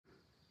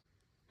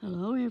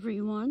Hello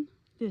everyone,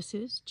 this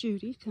is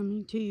Judy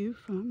coming to you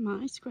from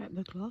my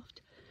scrapbook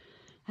loft.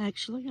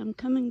 Actually, I'm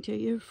coming to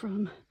you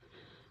from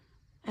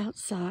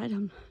outside.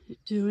 I'm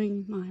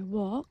doing my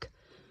walk,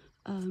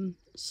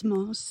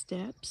 small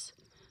steps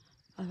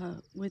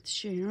with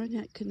Sharon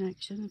at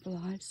Connection of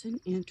Lives and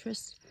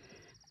Interests.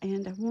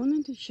 And I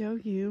wanted to show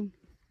you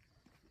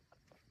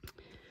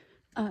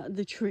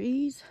the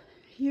trees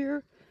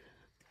here.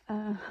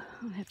 I'll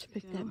have to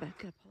pick that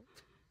back up.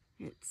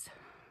 It's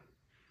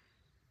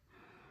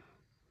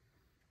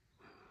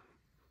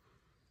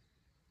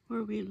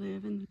where we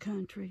live in the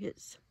country.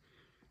 It's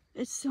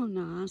so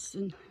nice,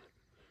 and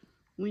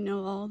we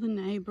know all the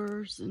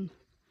neighbors, and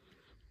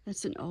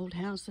that's an old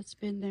house that's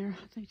been there.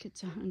 I think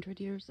it's 100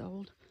 years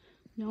old.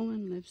 No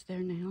one lives there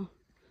now.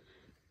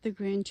 The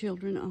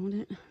grandchildren own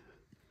it.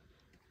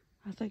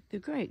 I think the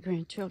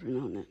great-grandchildren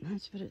own it.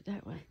 Let's put it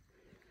that way.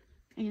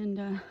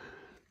 And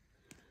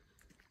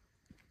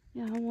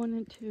yeah, I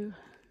wanted to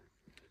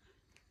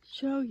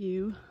show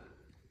you.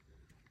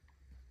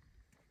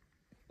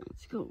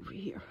 Let's go over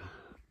here.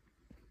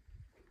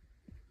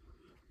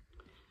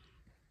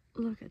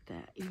 Look at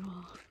that, you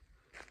all.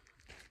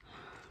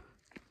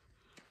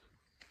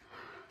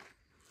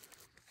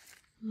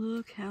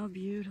 Look how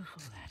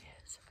beautiful that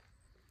is.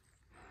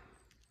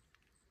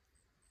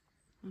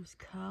 Those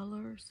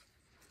colors,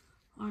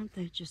 aren't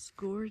they just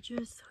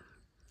gorgeous?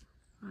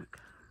 Look,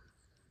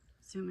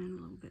 zoom in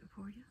a little bit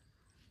for you.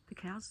 The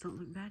cows don't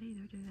look bad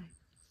either, do they?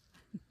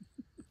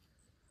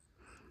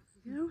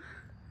 You know,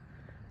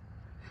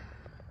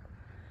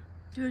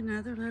 do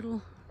another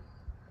little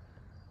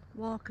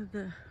walk of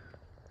the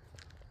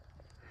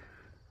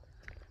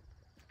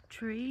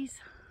trees.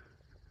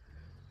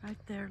 Right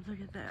there, look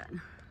at that.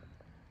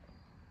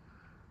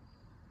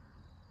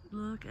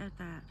 Look at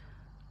that.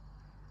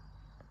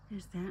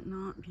 Is that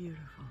not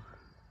beautiful?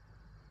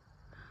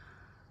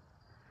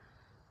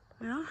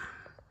 Well,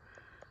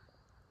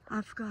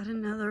 I've got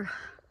another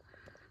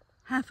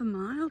half a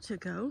mile to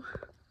go,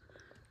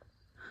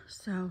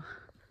 so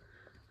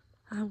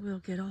I will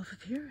get off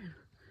of here and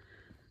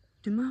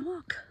do my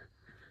walk.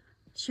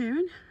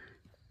 Sharon,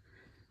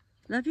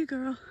 love you,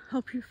 girl.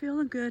 Hope you're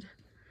feeling good.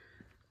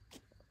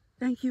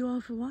 Thank you all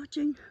for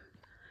watching.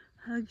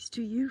 Hugs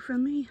to you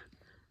from me,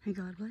 and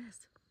God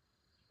bless.